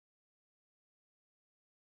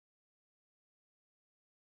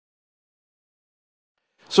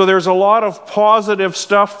So there's a lot of positive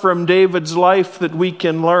stuff from David's life that we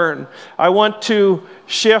can learn. I want to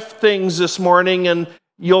shift things this morning, and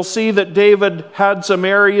you'll see that David had some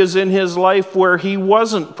areas in his life where he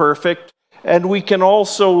wasn't perfect, and we can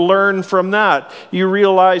also learn from that. You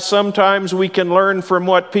realize sometimes we can learn from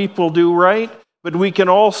what people do right, but we can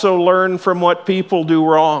also learn from what people do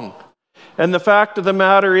wrong. And the fact of the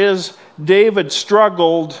matter is, David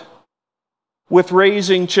struggled with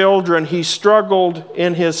raising children. He struggled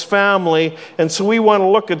in his family. And so we want to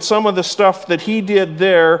look at some of the stuff that he did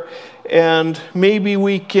there, and maybe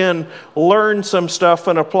we can learn some stuff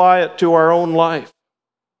and apply it to our own life.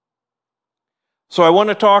 So I want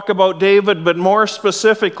to talk about David, but more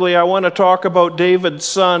specifically, I want to talk about David's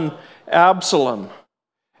son, Absalom.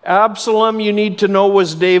 Absalom, you need to know,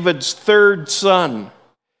 was David's third son.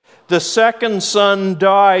 The second son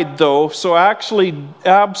died, though, so actually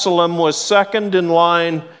Absalom was second in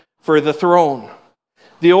line for the throne.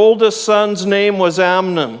 The oldest son's name was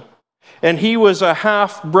Amnon, and he was a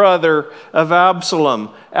half-brother of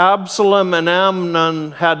Absalom. Absalom and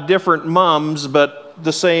Amnon had different moms, but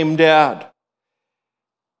the same dad.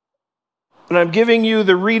 And I'm giving you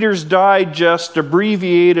the Reader's Digest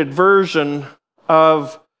abbreviated version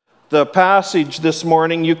of the passage this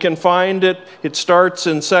morning. You can find it. It starts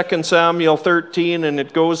in 2 Samuel 13 and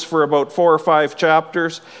it goes for about 4 or 5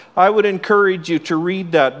 chapters. I would encourage you to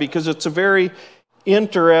read that because it's a very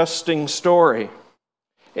interesting story.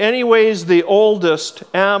 Anyways, the oldest,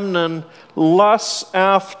 Amnon, lusts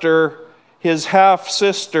after his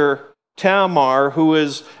half-sister Tamar, who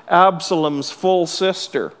is Absalom's full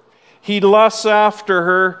sister. He lusts after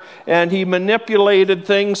her, and he manipulated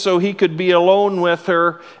things so he could be alone with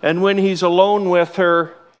her. And when he's alone with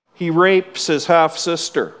her, he rapes his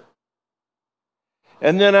half-sister.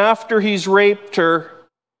 And then after he's raped her,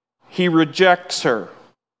 he rejects her.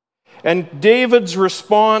 And David's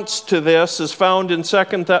response to this is found in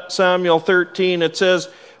 2 Samuel 13. It says,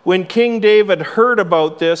 when King David heard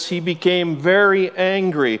about this, he became very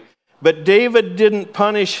angry. But David didn't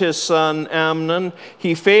punish his son Amnon.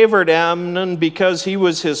 He favored Amnon because he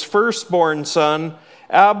was his firstborn son.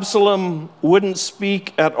 Absalom wouldn't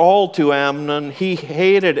speak at all to Amnon. He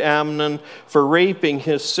hated Amnon for raping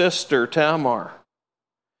his sister Tamar.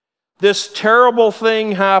 This terrible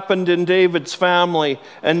thing happened in David's family,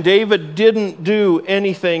 and David didn't do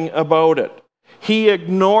anything about it. He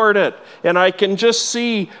ignored it. And I can just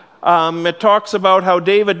see it talks about how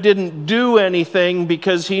David didn't do anything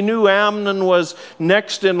because he knew Amnon was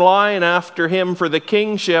next in line after him for the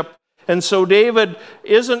kingship. And so David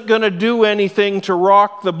isn't going to do anything to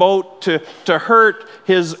rock the boat to hurt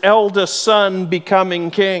his eldest son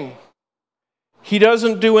becoming king. He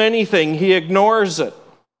doesn't do anything. He ignores it.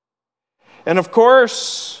 And of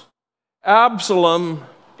course, Absalom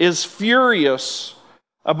is furious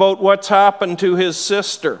about what's happened to his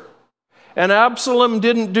sister. And Absalom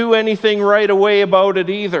didn't do anything right away about it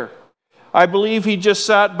either. I believe he just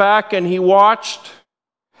sat back and he watched,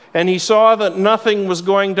 and he saw that nothing was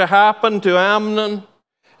going to happen to Amnon.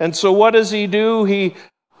 And so what does he do? He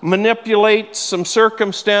manipulates some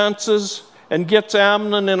circumstances and gets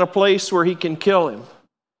Amnon in a place where he can kill him.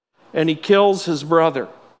 And he kills his brother.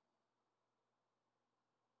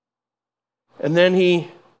 And then he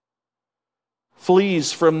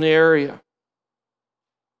flees from the area.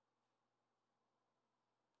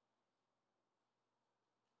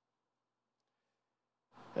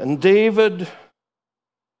 And David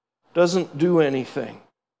doesn't do anything.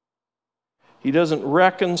 He doesn't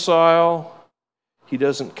reconcile. He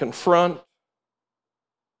doesn't confront.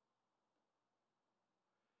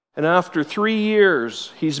 And after 3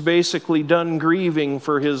 years, he's basically done grieving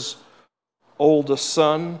for his oldest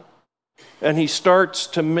son, and he starts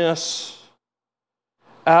to miss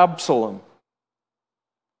Absalom.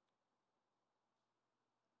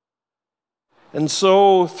 And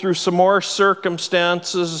so, through some more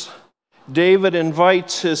circumstances, David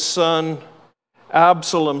invites his son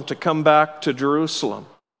Absalom to come back to Jerusalem,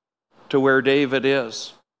 to where David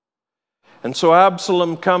is. And so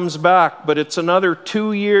Absalom comes back, but it's another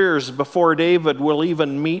 2 years before David will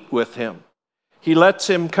even meet with him. He lets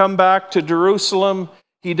him come back to Jerusalem.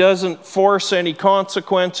 He doesn't force any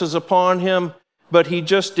consequences upon him, but he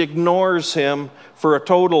just ignores him for a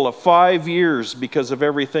total of 5 years because of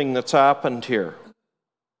everything that's happened here.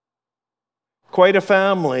 Quite a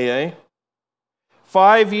family, eh?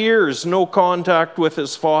 5 years, no contact with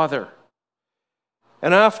his father.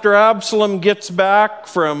 And after Absalom gets back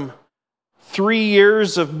from 3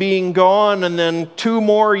 years of being gone and then 2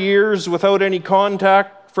 more years without any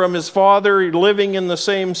contact from his father, living in the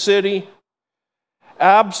same city,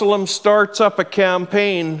 Absalom starts up a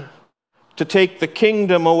campaign to take the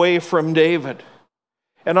kingdom away from David.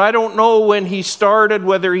 And I don't know when he started,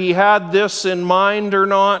 whether he had this in mind or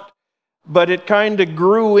not, but it kind of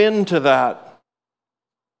grew into that.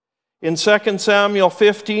 In 2 Samuel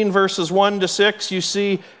 15, verses 1 to 6, you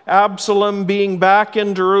see Absalom being back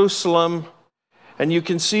in Jerusalem, and you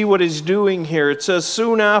can see what he's doing here. It says,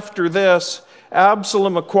 soon after this,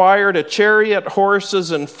 Absalom acquired a chariot, horses,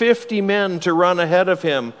 and 50 men to run ahead of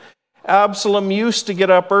him. Absalom used to get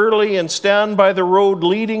up early and stand by the road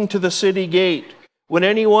leading to the city gate. When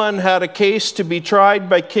anyone had a case to be tried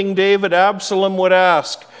by King David, Absalom would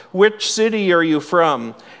ask, which city are you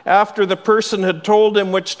from? After the person had told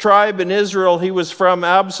him which tribe in Israel he was from,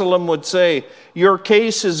 Absalom would say, your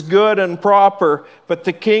case is good and proper, but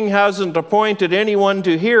the king hasn't appointed anyone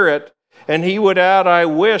to hear it. And he would add, I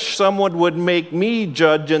wish someone would make me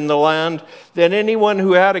judge in the land. Then anyone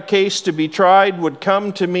who had a case to be tried would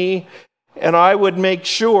come to me, and I would make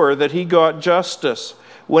sure that he got justice.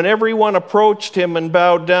 When everyone approached him and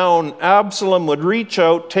bowed down, Absalom would reach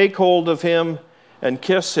out, take hold of him, and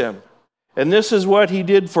kiss him. And this is what he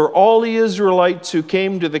did for all the Israelites who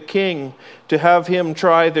came to the king to have him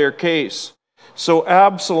try their case. So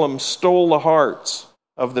Absalom stole the hearts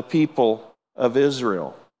of the people of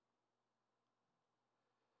Israel.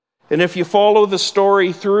 And if you follow the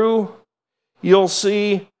story through, you'll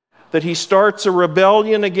see that he starts a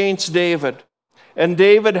rebellion against David. And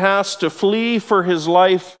David has to flee for his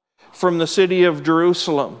life from the city of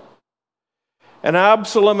Jerusalem. And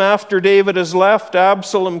Absalom, after David has left,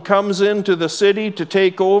 Absalom comes into the city to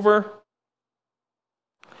take over.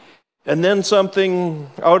 And then something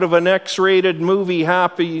out of an X-rated movie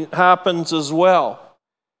happens as well.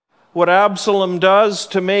 What Absalom does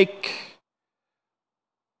to make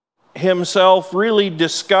himself really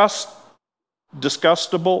disgustable,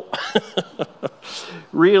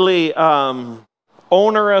 really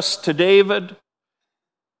onerous to David,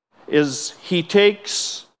 is he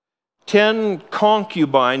takes 10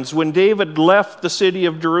 concubines. When David left the city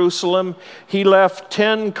of Jerusalem, he left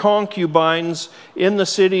 10 concubines in the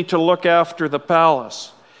city to look after the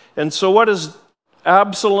palace. And so what does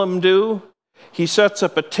Absalom do? He sets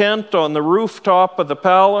up a tent on the rooftop of the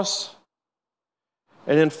palace,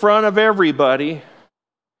 and in front of everybody,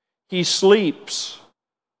 he sleeps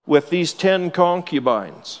with these 10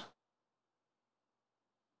 concubines.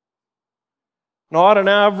 Not an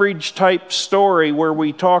average type story where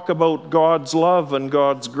we talk about God's love and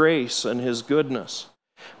God's grace and His goodness.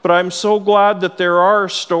 But I'm so glad that there are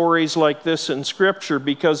stories like this in Scripture,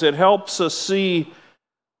 because it helps us see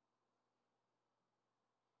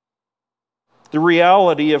the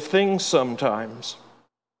reality of things sometimes.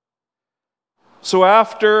 So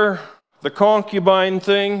after the concubine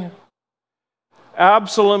thing,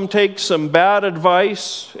 Absalom takes some bad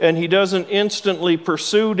advice, and he doesn't instantly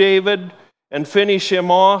pursue David and finish him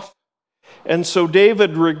off. And so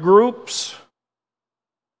David regroups,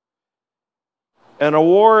 and a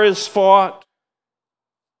war is fought,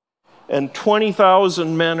 and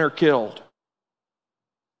 20,000 men are killed.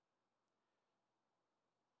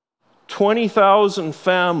 20,000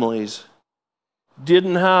 families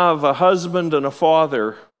didn't have a husband and a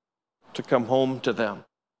father to come home to them.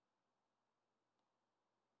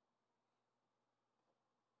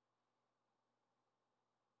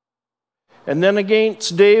 And then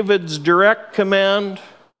against David's direct command,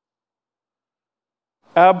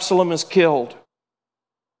 Absalom is killed.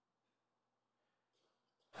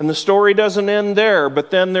 And the story doesn't end there, but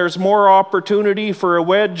then there's more opportunity for a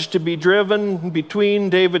wedge to be driven between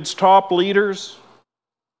David's top leaders.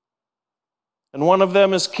 And one of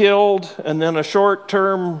them is killed, and then a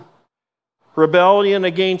short-term rebellion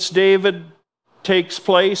against David takes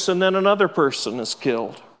place, and then another person is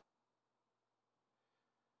killed.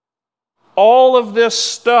 All of this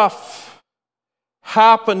stuff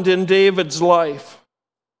happened in David's life.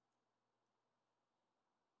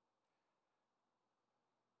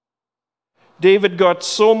 David got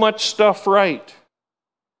so much stuff right,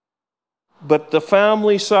 but the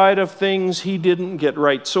family side of things he didn't get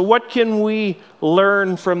right. So what can we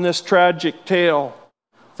learn from this tragic tale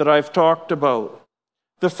that I've talked about?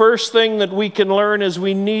 The first thing that we can learn is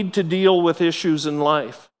we need to deal with issues in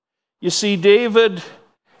life. You see, David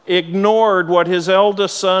ignored what his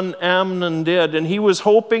eldest son Amnon did, and he was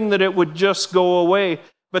hoping that it would just go away.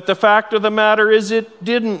 But the fact of the matter is it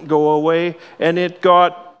didn't go away, and it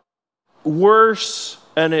got worse,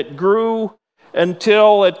 and it grew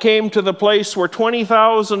until it came to the place where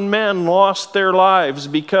 20,000 men lost their lives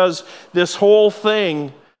because this whole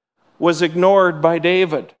thing was ignored by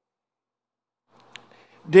David.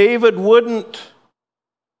 David wouldn't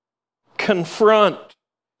confront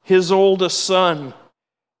his oldest son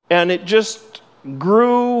And it just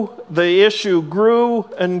grew, the issue grew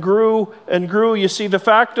and grew and grew. You see, the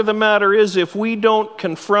fact of the matter is, if we don't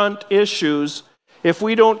confront issues,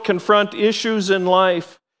 in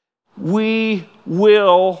life, we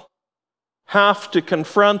will have to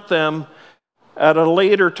confront them at a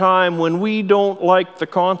later time when we don't like the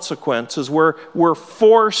consequences. We're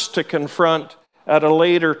forced to confront at a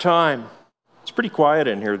later time. It's pretty quiet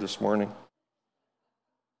in here this morning.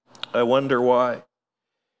 I wonder why.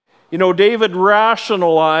 You know, David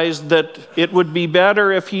rationalized that it would be better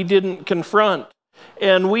if he didn't confront.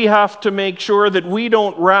 And we have to make sure that we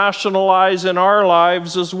don't rationalize in our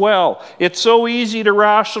lives as well. It's so easy to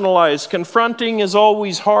rationalize. Confronting is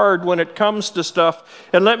always hard when it comes to stuff.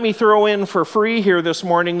 And let me throw in for free here this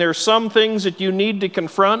morning, there's some things that you need to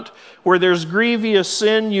confront. Where there's grievous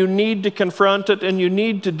sin, you need to confront it and you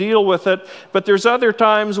need to deal with it. But there's other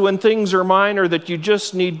times when things are minor that you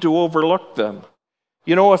just need to overlook them.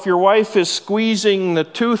 You know, if your wife is squeezing the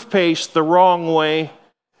toothpaste the wrong way,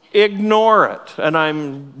 ignore it. And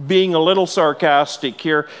I'm being a little sarcastic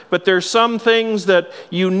here, but there's some things that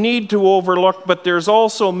you need to overlook, but there's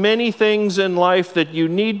also many things in life that you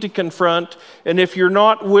need to confront. And if you're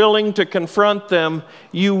not willing to confront them,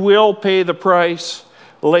 you will pay the price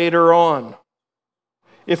later on.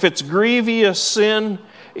 If it's grievous sin,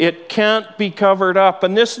 it can't be covered up.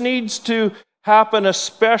 And this needs to happen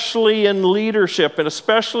especially in leadership, and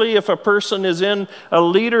especially if a person is in a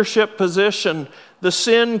leadership position. The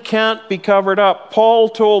sin can't be covered up. Paul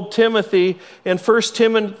told Timothy in 1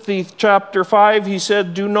 Timothy chapter 5, he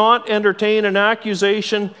said, "Do not entertain an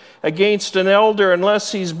accusation against an elder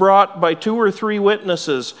unless he's brought by 2 or 3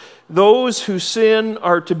 witnesses. Those who sin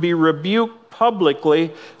are to be rebuked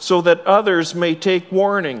publicly so that others may take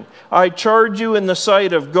warning. I charge you in the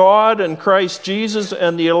sight of God and Christ Jesus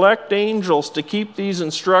and the elect angels to keep these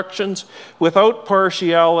instructions without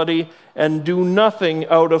partiality and do nothing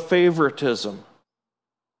out of favoritism."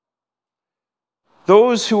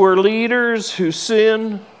 Those who are leaders who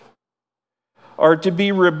sin are to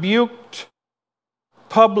be rebuked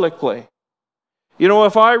publicly. You know,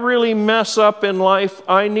 if I really mess up in life,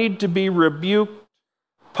 I need to be rebuked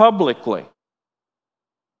publicly.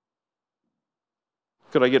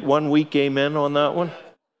 Could I get one weak amen on that one?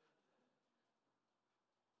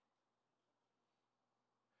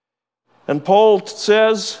 And Paul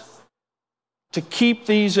says to keep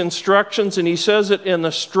these instructions, and he says it in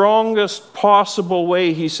the strongest possible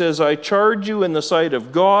way. He says, "I charge you in the sight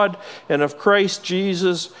of God and of Christ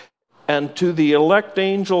Jesus and to the elect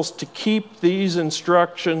angels to keep these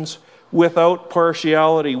instructions without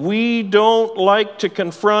partiality." We don't like to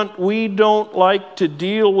confront, we don't like to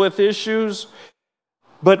deal with issues,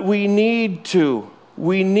 but we need to.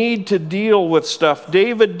 We need to deal with stuff.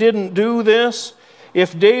 David didn't do this.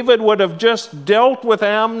 If David would have just dealt with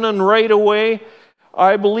Amnon right away,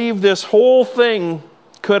 I believe this whole thing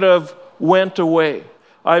could have went away.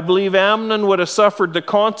 I believe Amnon would have suffered the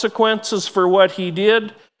consequences for what he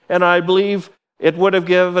did, and I believe it would have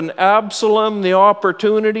given Absalom the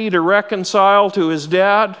opportunity to reconcile to his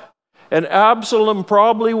dad, and Absalom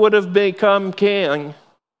probably would have become king.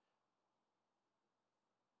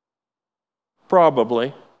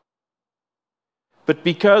 Probably. But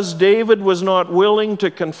because David was not willing to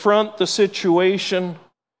confront the situation,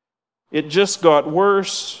 it just got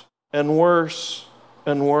worse and worse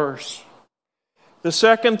and worse. The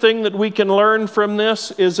second thing that we can learn from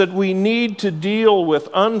this is that we need to deal with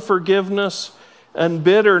unforgiveness and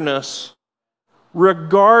bitterness,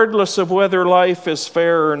 regardless of whether life is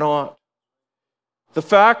fair or not. The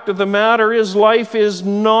fact of the matter is, life is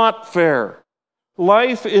not fair.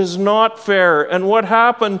 Life is not fair. And what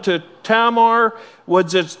happened to Tamar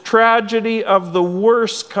was a tragedy of the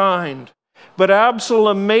worst kind. But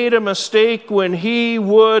Absalom made a mistake when he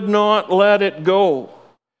would not let it go.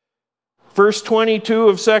 Verse 22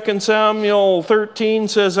 of 2 Samuel 13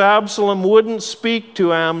 says Absalom wouldn't speak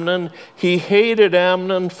to Amnon. He hated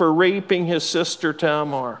Amnon for raping his sister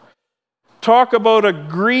Tamar. Talk about a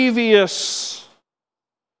grievous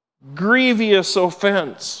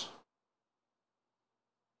offense.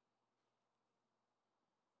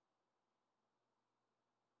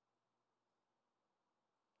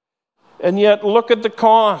 And yet, look at the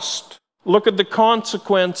cost. Look at the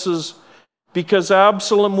consequences, because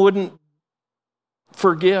Absalom wouldn't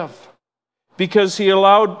forgive. Because he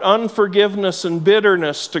allowed unforgiveness and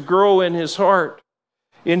bitterness to grow in his heart.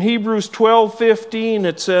 In Hebrews 12:15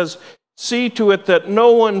 it says, "See to it that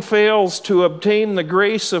no one fails to obtain the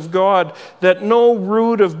grace of God, that no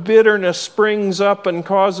root of bitterness springs up and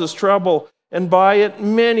causes trouble, and by it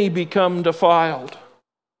many become defiled."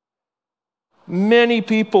 Many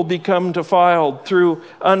people become defiled through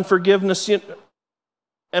unforgiveness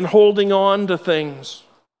and holding on to things.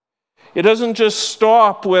 It doesn't just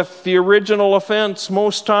stop with the original offense.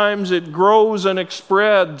 Most times it grows and it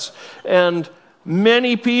spreads, and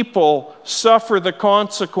many people suffer the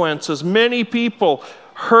consequences. Many people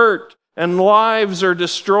hurt and lives are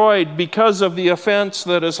destroyed because of the offense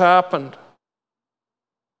that has happened.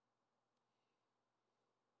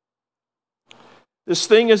 This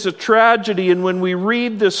thing is a tragedy, and when we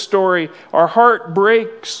read this story, our heart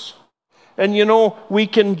breaks. And we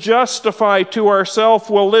can justify to ourselves,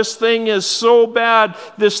 well, this thing is so bad,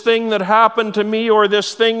 this thing that happened to me or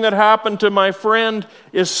this thing that happened to my friend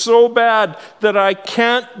is so bad that I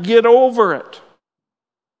can't get over it.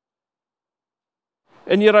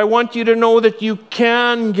 And yet I want you to know that you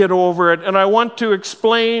can get over it. And I want to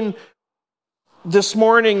explain this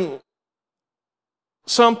morning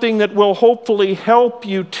something that will hopefully help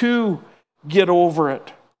you to get over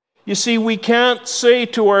it. You see, we can't say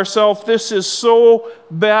to ourselves, this is so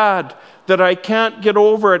bad that I can't get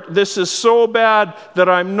over it. This is so bad that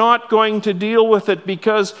I'm not going to deal with it,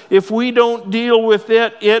 because if we don't deal with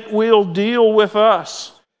it, it will deal with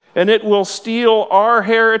us. And it will steal our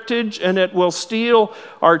heritage, and it will steal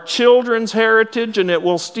our children's heritage, and it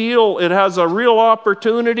has a real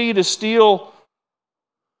opportunity to steal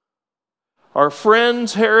our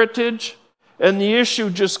friends' heritage. And the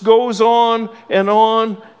issue just goes on and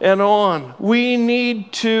on and on. We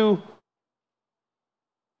need to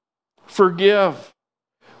forgive.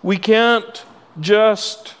 We can't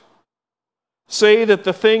just say that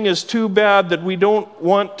the thing is too bad that we don't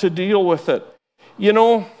want to deal with it.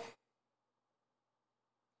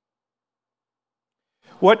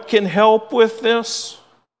 What can help with this?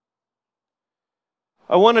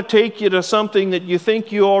 I want to take you to something that you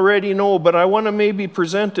think you already know, but I want to maybe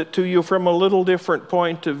present it to you from a little different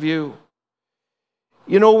point of view.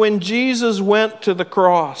 When Jesus went to the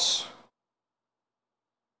cross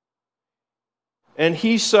and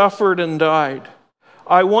he suffered and died,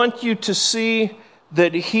 I want you to see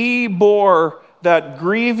that he bore that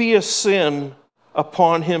grievous sin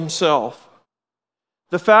upon himself.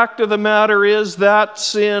 The fact of the matter is that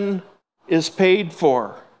sin is paid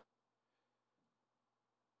for.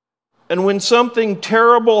 And when something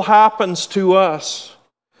terrible happens to us,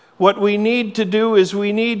 what we need to do is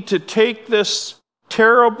we need to take this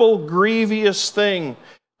terrible, grievous thing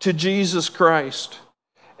to Jesus Christ.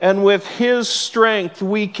 And with his strength,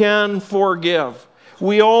 we can forgive.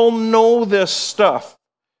 We all know this stuff.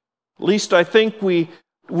 At least I think we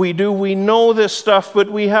do. We know this stuff,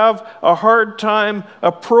 but we have a hard time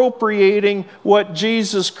appropriating what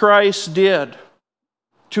Jesus Christ did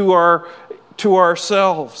to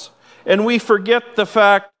ourselves. And we forget the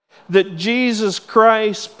fact that Jesus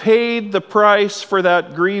Christ paid the price for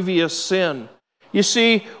that grievous sin. You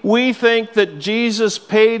see, we think that Jesus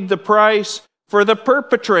paid the price for the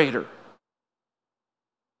perpetrator.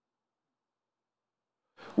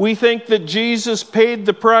 We think that Jesus paid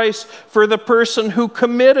the price for the person who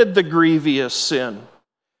committed the grievous sin.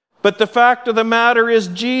 But the fact of the matter is,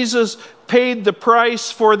 Jesus paid the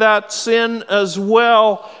price for that sin as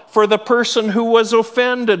well, for the person who was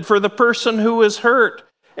offended, for the person who was hurt.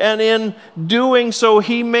 And in doing so,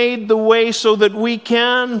 he made the way so that we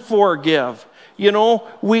can forgive.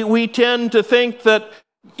 We tend to think that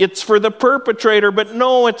it's for the perpetrator, but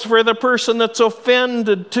no, it's for the person that's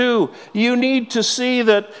offended too. You need to see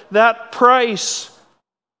that price,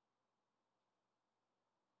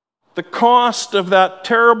 the cost of that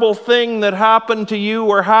terrible thing that happened to you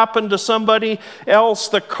or happened to somebody else,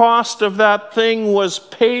 the cost of that thing was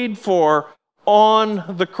paid for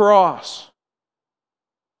on the cross.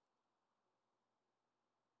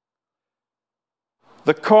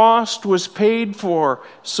 The cost was paid for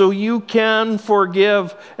so you can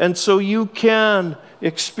forgive and so you can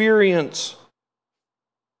experience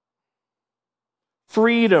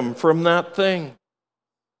freedom from that thing.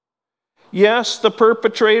 Yes, the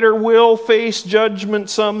perpetrator will face judgment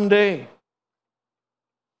someday.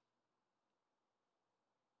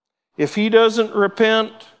 If he doesn't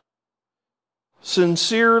repent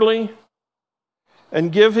sincerely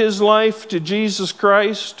and give his life to Jesus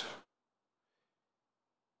Christ,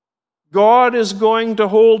 God is going to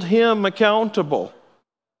hold him accountable.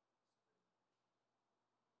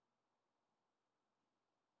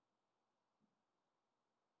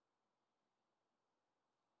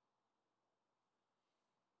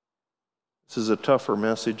 This is a tougher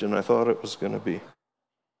message than I thought it was going to be.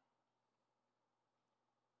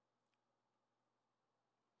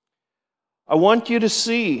 I want you to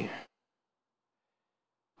see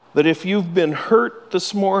that if you've been hurt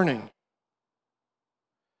this morning,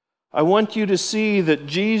 I want you to see that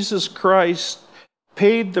Jesus Christ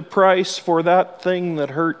paid the price for that thing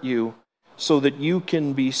that hurt you so that you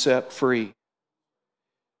can be set free.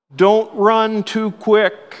 Don't run too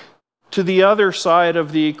quick to the other side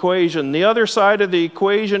of the equation. The other side of the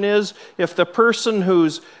equation is if the person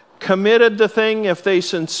who's committed the thing, if they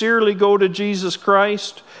sincerely go to Jesus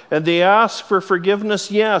Christ and they ask for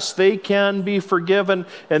forgiveness, yes, they can be forgiven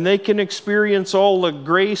and they can experience all the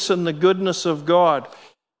grace and the goodness of God.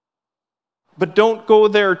 But don't go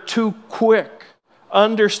there too quick.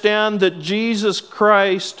 Understand that Jesus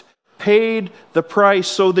Christ paid the price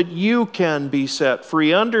so that you can be set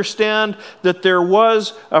free. Understand that there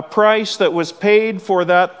was a price that was paid for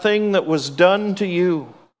that thing that was done to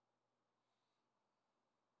you.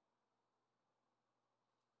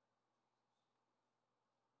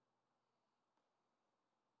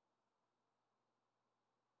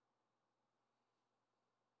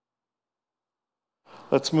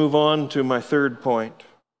 Let's move on to my third point,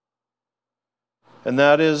 and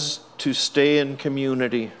that is to stay in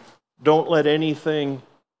community. Don't let anything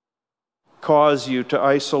cause you to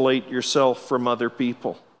isolate yourself from other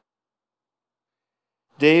people.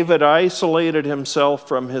 David isolated himself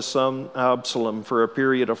from his son Absalom for a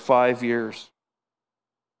period of 5 years.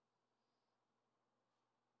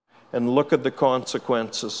 And look at the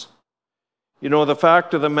consequences. You know, the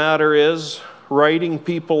fact of the matter is, writing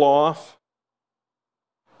people off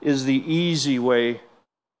is the easy way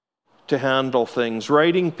to handle things.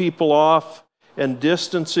 Writing people off and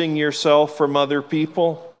distancing yourself from other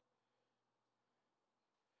people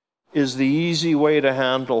is the easy way to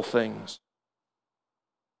handle things.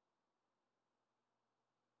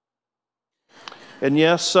 And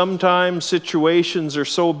yes, sometimes situations are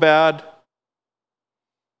so bad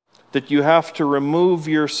that you have to remove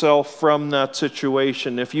yourself from that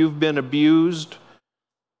situation. If you've been abused,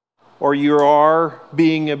 or you are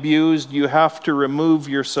being abused, you have to remove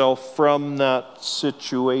yourself from that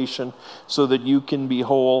situation so that you can be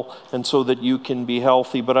whole and so that you can be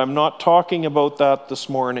healthy. But I'm not talking about that this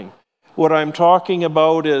morning. What I'm talking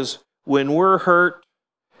about is when we're hurt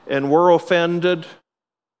and we're offended,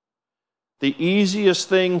 the easiest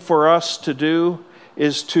thing for us to do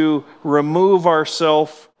is to remove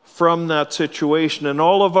ourselves from that situation. And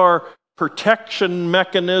all of our protection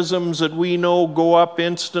mechanisms that we know go up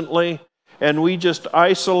instantly, and we just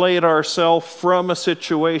isolate ourselves from a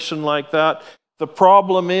situation like that. The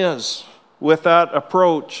problem is, with that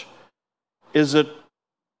approach, is that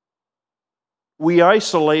we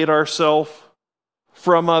isolate ourselves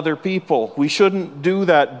from other people. We shouldn't do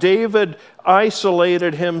that. David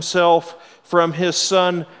isolated himself from his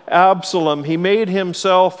son Absalom. He made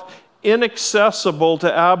himself inaccessible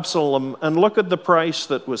to Absalom, and look at the price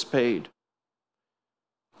that was paid.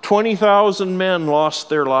 20,000 men lost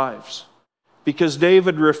their lives because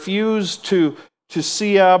David refused to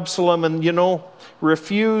see Absalom and,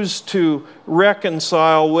 refused to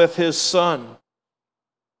reconcile with his son.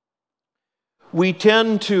 We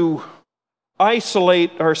tend to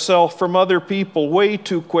isolate ourselves from other people way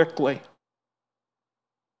too quickly.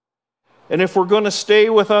 And if we're going to stay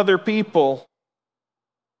with other people,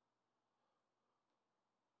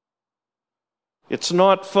 it's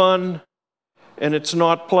not fun and it's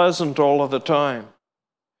not pleasant all of the time.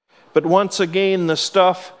 But once again, the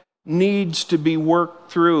stuff needs to be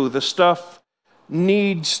worked through. The stuff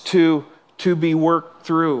needs to be worked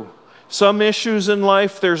through. Some issues in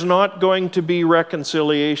life, there's not going to be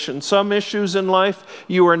reconciliation. Some issues in life,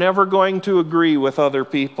 you are never going to agree with other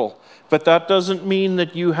people. But that doesn't mean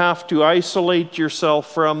that you have to isolate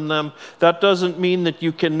yourself from them. That doesn't mean that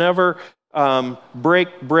you can never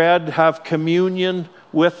break bread, have communion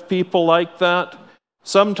with people like that.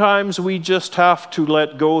 Sometimes we just have to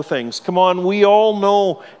let go things. Come on, we all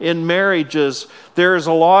know in marriages there's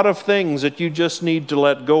a lot of things that you just need to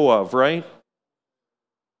let go of, right?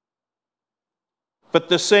 But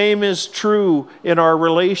the same is true in our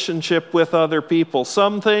relationship with other people.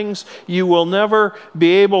 Some things you will never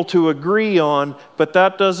be able to agree on, but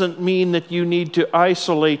that doesn't mean that you need to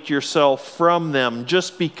isolate yourself from them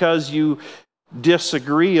just because you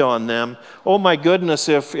disagree on them. Oh my goodness,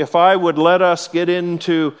 if I would let us get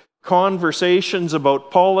into conversations about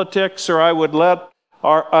politics, or I would let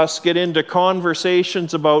us get into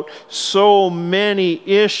conversations about so many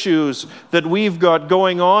issues that we've got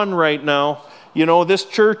going on right now, this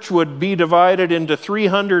church would be divided into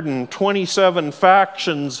 327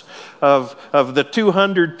 factions of the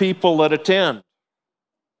 200 people that attend.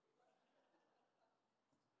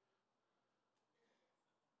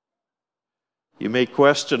 You may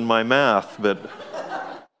question my math, but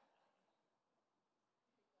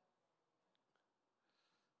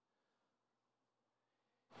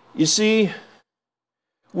You see,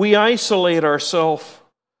 we isolate ourselves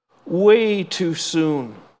way too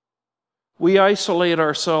soon. We isolate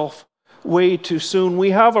ourselves way too soon.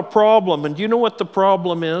 We have a problem, and do you know what the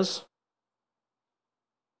problem is?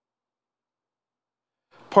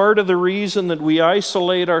 Part of the reason that we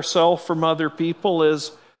isolate ourselves from other people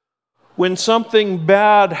is when something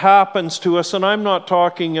bad happens to us, and I'm not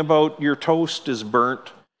talking about your toast is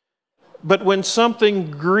burnt, but when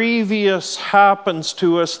something grievous happens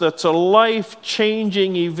to us that's a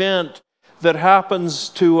life-changing event that happens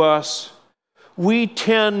to us, we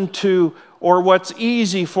tend to, or what's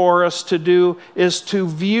easy for us to do, is to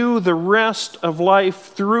view the rest of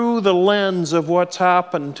life through the lens of what's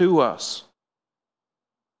happened to us.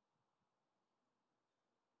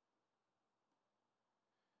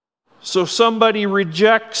 So somebody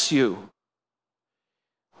rejects you.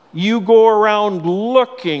 You go around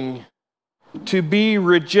looking to be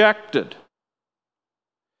rejected.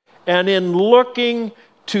 And in looking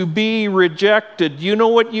to be rejected, you know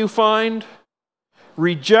what you find?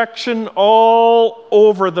 Rejection all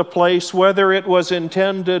over the place, whether it was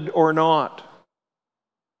intended or not.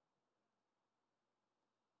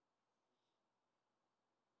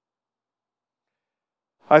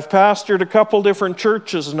 I've pastored a couple different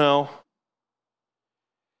churches now.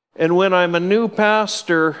 And when I'm a new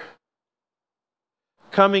pastor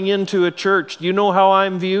coming into a church, do you know how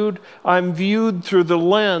I'm viewed? I'm viewed through the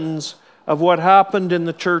lens of what happened in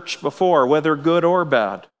the church before, whether good or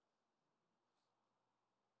bad.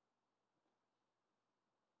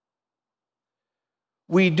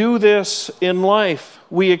 We do this in life.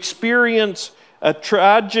 We experience a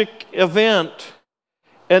tragic event,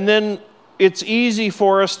 and then it's easy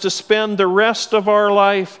for us to spend the rest of our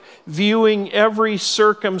life viewing every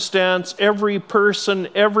circumstance, every person,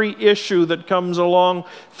 every issue that comes along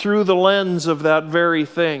through the lens of that very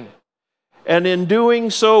thing. And in doing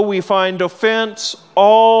so, we find offense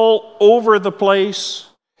all over the place,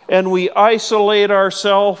 and we isolate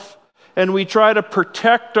ourselves, and we try to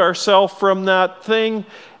protect ourselves from that thing,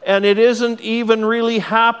 and it isn't even really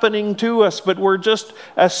happening to us, but we're just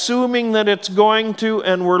assuming that it's going to,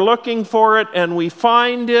 and we're looking for it, and we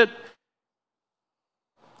find it,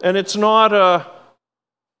 and it's not a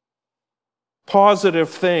positive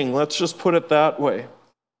thing. Let's just put it that way.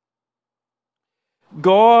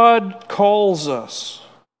 God calls us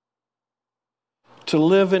to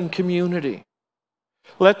live in community.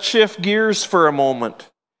 Let's shift gears for a moment.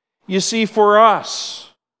 You see, for us,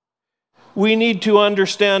 we need to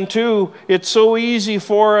understand too, it's so easy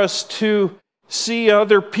for us to see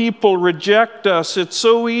other people reject us. It's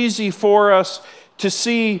so easy for us to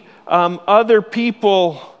see other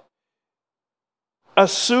people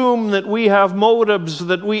assume that we have motives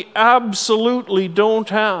that we absolutely don't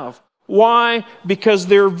have. Why? Because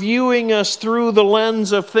they're viewing us through the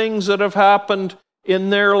lens of things that have happened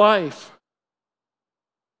in their life.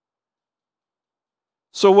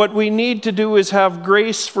 So what we need to do is have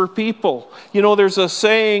grace for people. You know, there's a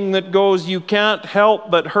saying that goes, you can't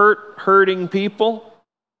help but hurting people.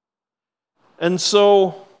 And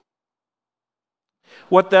so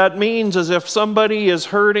what that means is if somebody is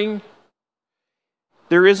hurting,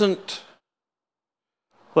 there isn't,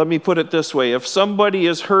 let me put it this way, if somebody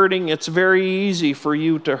is hurting, it's very easy for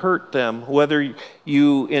you to hurt them, whether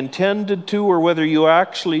you intended to or whether you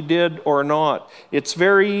actually did or not. It's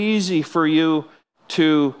very easy for you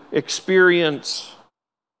to experience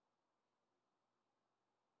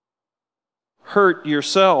hurt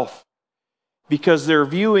yourself because they're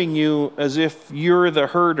viewing you as if you're the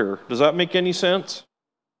hurter. Does that make any sense?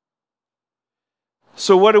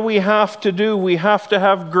 So what do we have to do? We have to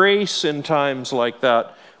have grace in times like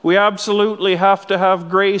that. We absolutely have to have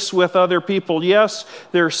grace with other people. Yes,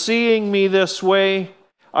 they're seeing me this way.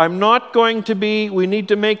 I'm not going to be, we need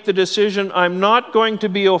to make the decision, I'm not going to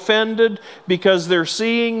be offended because they're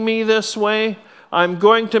seeing me this way. I'm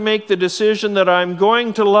going to make the decision that I'm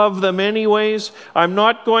going to love them anyways. I'm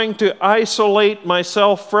not going to isolate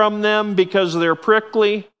myself from them because they're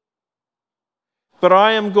prickly. But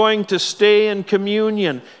I am going to stay in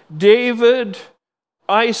communion. David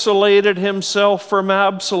isolated himself from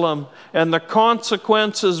Absalom, and the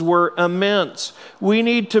consequences were immense. We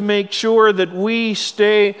need to make sure that we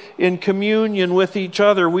stay in communion with each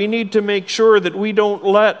other. We need to make sure that we don't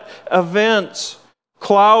let events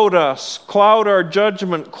cloud us, cloud our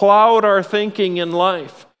judgment, cloud our thinking in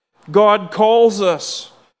life. God calls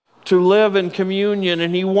us to live in communion,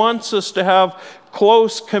 and He wants us to have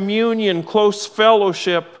close communion, close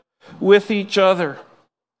fellowship with each other.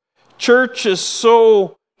 Church is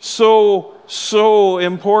so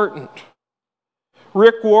important.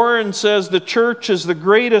 Rick Warren says the church is the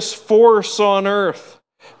greatest force on earth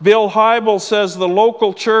Bill Hybel says the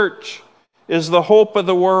local church is the hope of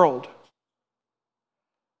the world.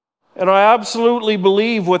 And I absolutely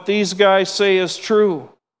believe what these guys say is true.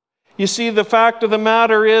 You see, the fact of the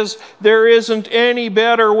matter is, there isn't any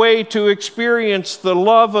better way to experience the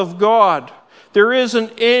love of God. There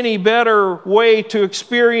isn't any better way to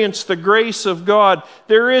experience the grace of God.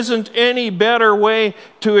 There isn't any better way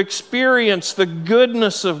to experience the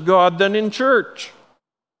goodness of God than in church.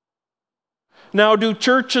 Now, do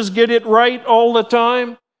churches get it right all the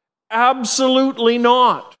time? Absolutely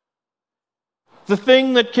not. The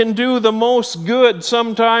thing that can do the most good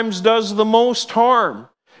sometimes does the most harm.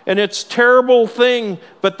 And it's a terrible thing,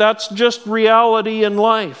 but that's just reality in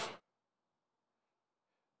life.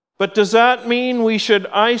 But does that mean we should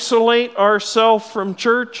isolate ourselves from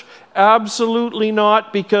church? Absolutely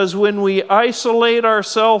not, because when we isolate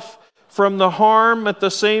ourselves from the harm, at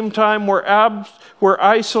the same time we're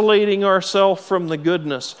isolating ourselves from the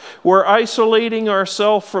goodness. We're isolating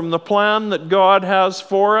ourselves from the plan that God has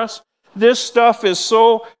for us. This stuff is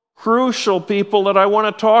so crucial, people, that I want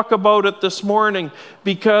to talk about it this morning,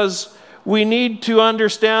 because we need to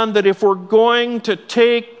understand that if we're going to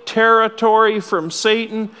take territory from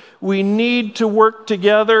Satan, we need to work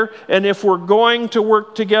together. And if we're going to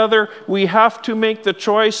work together, we have to make the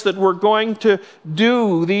choice that we're going to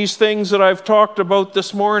do these things that I've talked about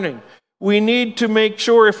this morning. We need to make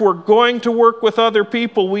sure, if we're going to work with other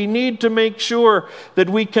people, we need to make sure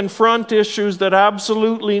that we confront issues that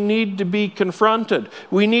absolutely need to be confronted.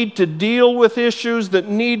 We need to deal with issues that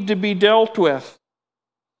need to be dealt with.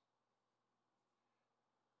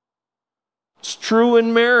 It's true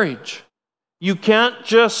in marriage. You can't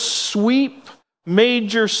just sweep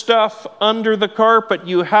major stuff under the carpet.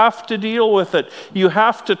 You have to deal with it. You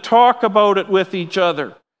have to talk about it with each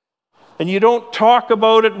other. And you don't talk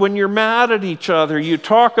about it when you're mad at each other. You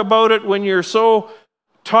talk about it when you're so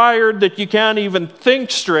tired that you can't even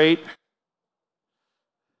think straight.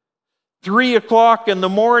 3 o'clock in the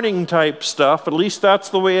morning type stuff. At least that's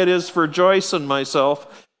the way it is for Joyce and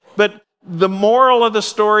myself. But the moral of the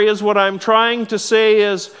story is, what I'm trying to say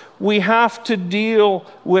is, we have to deal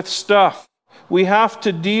with stuff. We have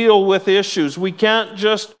to deal with issues. We can't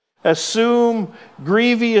just assume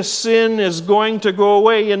grievous sin is going to go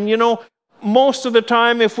away. And you know, most of the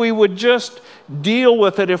time, if we would just deal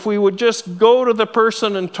with it, if we would just go to the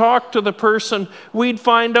person and talk to the person, we'd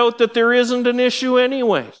find out that there isn't an issue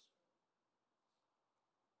anyways.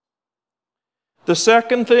 The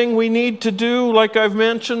second thing we need to do, like I've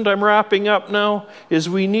mentioned, I'm wrapping up now, is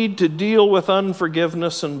we need to deal with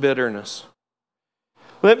unforgiveness and bitterness.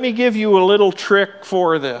 Let me give you a little trick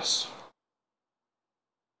for this.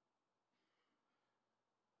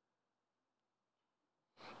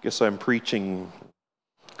 I guess I'm preaching,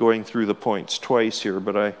 going through the points twice here,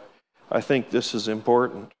 but I think this is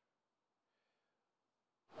important.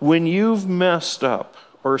 When you've messed up,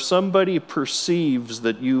 or somebody perceives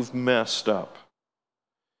that you've messed up,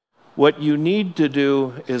 what you need to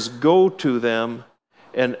do is go to them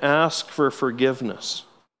and ask for forgiveness.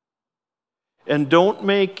 And don't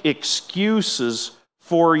make excuses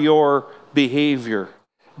for your behavior.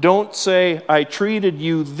 Don't say, I treated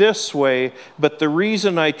you this way, but the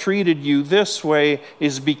reason I treated you this way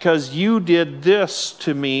is because you did this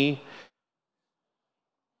to me.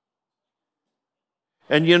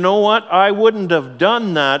 And you know what? I wouldn't have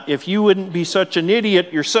done that if you wouldn't be such an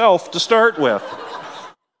idiot yourself to start with.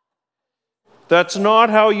 That's not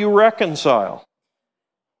how you reconcile.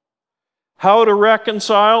 How to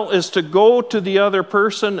reconcile is to go to the other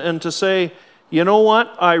person and to say, you know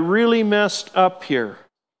what? I really messed up here.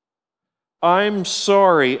 I'm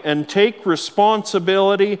sorry, and take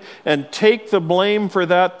responsibility and take the blame for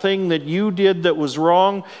that thing that you did that was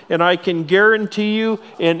wrong. And I can guarantee you,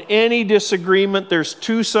 in any disagreement, there's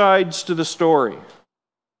two sides to the story.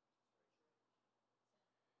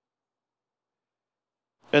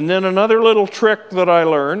 And then another little trick that I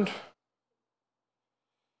learned,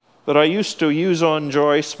 that I used to use on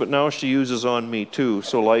Joyce, but now she uses on me too,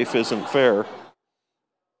 so life isn't fair.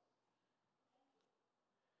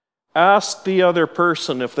 Ask the other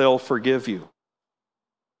person if they'll forgive you.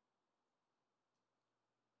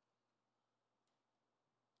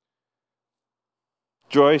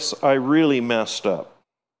 Joyce, I really messed up.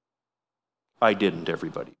 I didn't,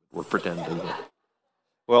 everybody. We're pretending.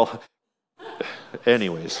 Well,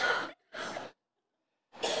 anyways.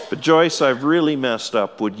 But Joyce, I've really messed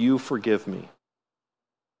up. Would you forgive me?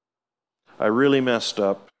 I really messed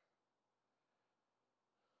up.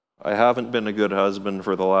 I haven't been a good husband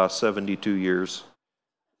for the last 72 years.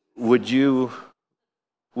 Would you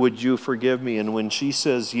forgive me? And when she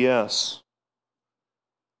says yes,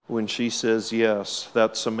 when she says yes,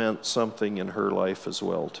 that cements something in her life as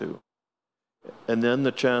well too. And then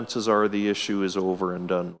the chances are the issue is over and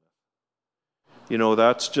done. You know,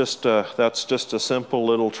 that's just a simple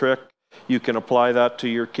little trick. You can apply that to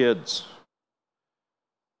your kids.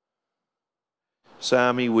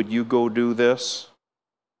 Sammy, would you go do this?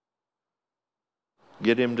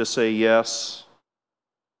 Get him to say yes.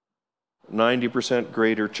 90%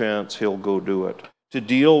 greater chance he'll go do it. To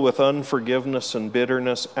deal with unforgiveness and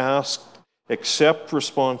bitterness, accept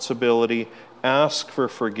responsibility, ask for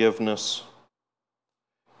forgiveness,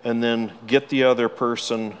 and then get the other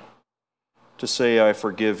person to say, I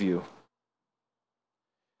forgive you.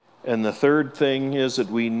 And the third thing is that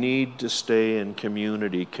we need to stay in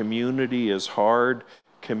community. Community is hard.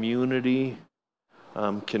 Community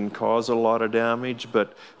can cause a lot of damage,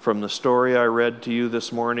 but from the story I read to you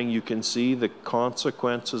this morning, you can see the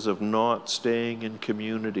consequences of not staying in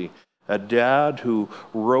community. A dad who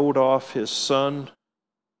wrote off his son,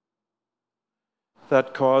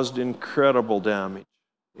 that caused incredible damage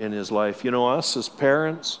in his life. You know, us as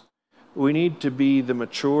parents, we need to be the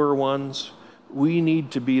mature ones. We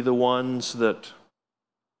need to be the ones that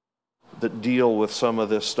deal with some of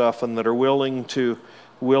this stuff and that are willing to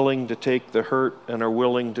take the hurt and are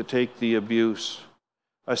willing to take the abuse.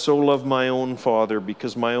 I so love my own father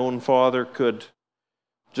because my own father could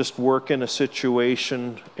just work in a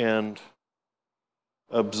situation and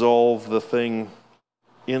absolve the thing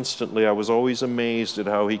instantly. I was always amazed at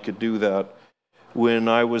how he could do that. When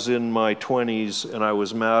I was in my 20s and I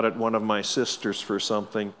was mad at one of my sisters for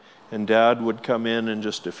something, and Dad would come in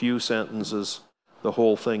just a few sentences, the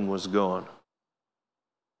whole thing was gone.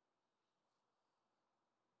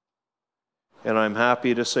 And I'm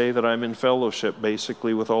happy to say that I'm in fellowship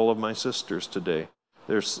basically with all of my sisters today,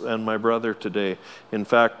 and my brother today. In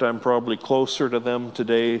fact, I'm probably closer to them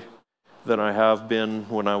today than I have been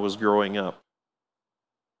when I was growing up.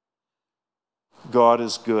 God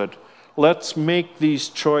is good. Let's make these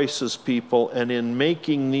choices, people, and in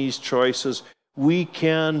making these choices, we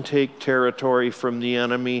can take territory from the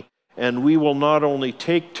enemy, and we will not only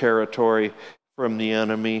take territory from the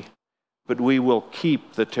enemy, but we will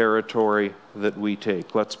keep the territory that we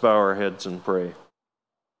take. Let's bow our heads and pray.